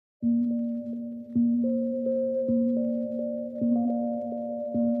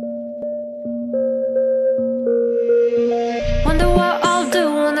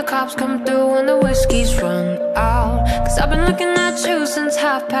cops come through and the whiskey's run out. Cause I've been looking at you since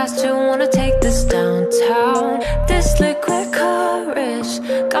 2:30. Wanna take this downtown. This liquid courage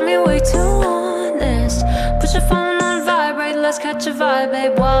got me way too honest. Put your phone on vibrate, let's catch a vibe,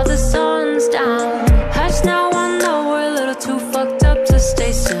 babe, while the sun's down. Hush now, I know we're a little too fucked up to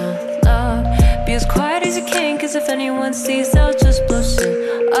stay still. Love, be as quiet as you can, cause if anyone sees, they'll just blow shit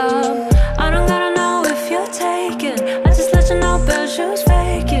up. I don't gotta know if you're taken, I just let you know bad shoes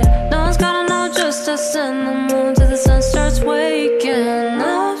faking. No one's gonna know, just us and the moon till the sun starts waking.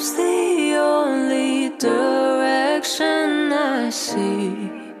 Love's the only direction I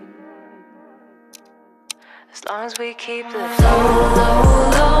see, as long as we keep the low, low,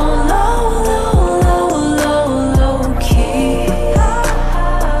 low, low, low, low, low, low key.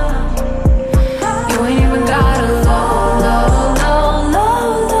 You ain't even gotta low, low, low, low,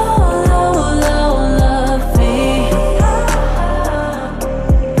 low, low, low, love me.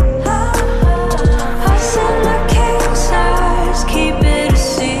 Us in the king size, keep it a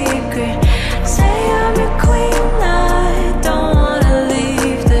secret. Say I'm your queen, I don't wanna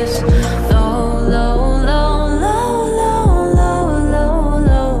leave this low, low, low, low, low, low, low,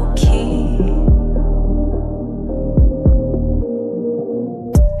 low key.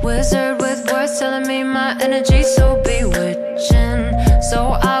 Wizard with words telling me my energy's so bewitching. So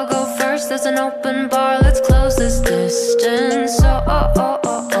I'll go first, there's an open bar, let's close this distance. So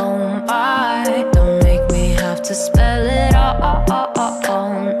my, don't make me have to spell it all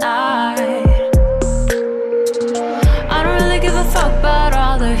night. I don't really give a fuck about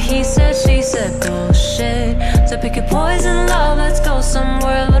all the he said, she said bullshit. So pick your poison, love, let's go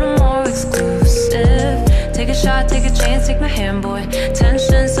somewhere a little more exclusive. Take a shot, take a chance, take my hand, boy.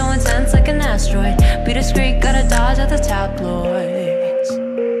 Tension so intense like an asteroid. Be discreet, gotta dodge at the tabloids.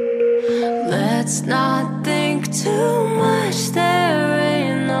 Let's not think too much, there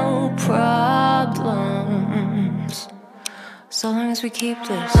ain't no problems, so long as we keep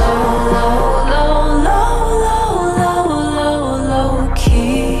this low, low, low, low, low, low, low, low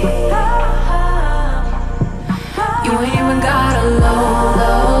key. You ain't even gotta low,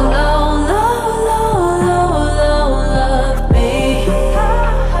 low, low, low, low, low, low, love me.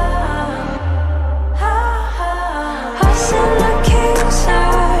 Us in the king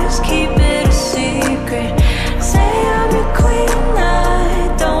size, keep it a secret. Say I'm your queen, I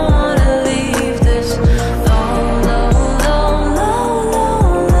don't wanna leave this low, low, low, low,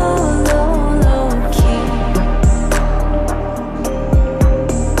 low, low, low key.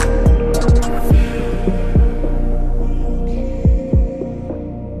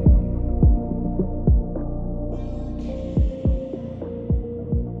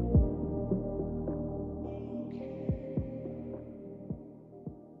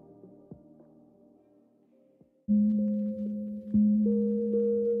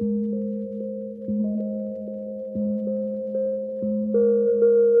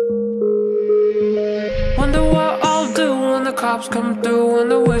 Wonder what I'll do when the cops come through and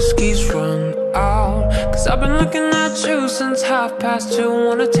the whiskey's run out. Cause I've been looking at you since 2:30.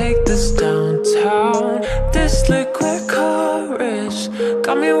 Wanna take this downtown. This liquid courage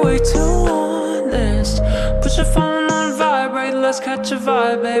got me way too honest. Put your phone on vibrate, let's catch a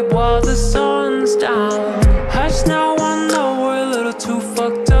vibe, babe, while the sun's down. Hush now, I know we're a little too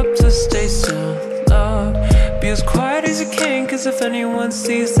fucked up to stay still. Love, be as quiet as you can, cause if anyone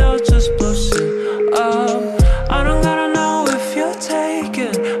sees, they'll just blow shit up. I don't gotta know if you're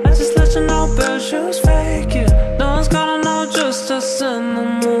taken, I just let you know bad shoes faking. No one's gonna know, just us and the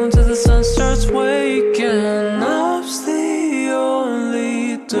moon till the sun starts waking. Love's the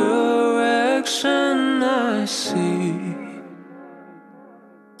only direction I see,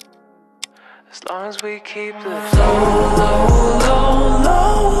 as long as we keep this low, low, low,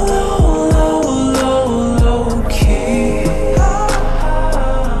 low, low, low, low, low key.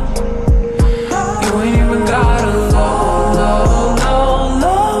 You ain't even gotta low, low, low,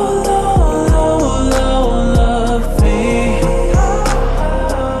 low, low, low, low, love me.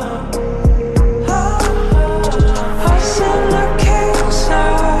 Us in the king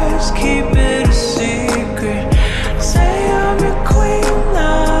size, keep it a secret. Say I'm your queen, I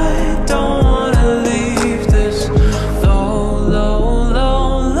don't wanna leave this low, low, low,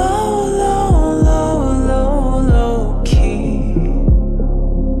 low, low, low, low, low key.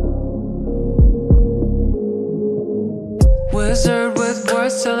 Wizard with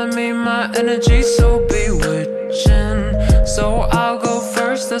words telling me my energy's so bewitching. So I'll go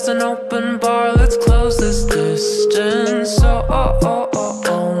first, there's an open bar, let's close this distance. So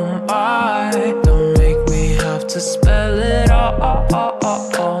my, don't make me have to spell it all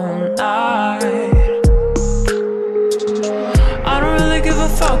night. I don't really give a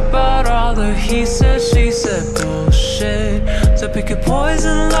fuck about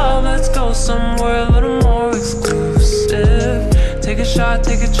Poison love, let's go somewhere a little more exclusive. Take a shot,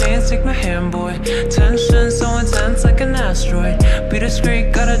 take a chance, take my hand, boy. Tension so intense like an asteroid. Be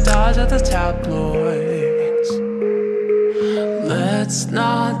discreet, gotta dodge at the tabloids. Let's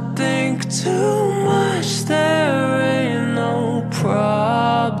not think too much, there ain't no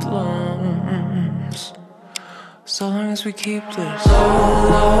problems, so long as we keep this low,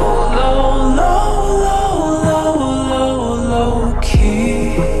 low, low, low, low, low, low.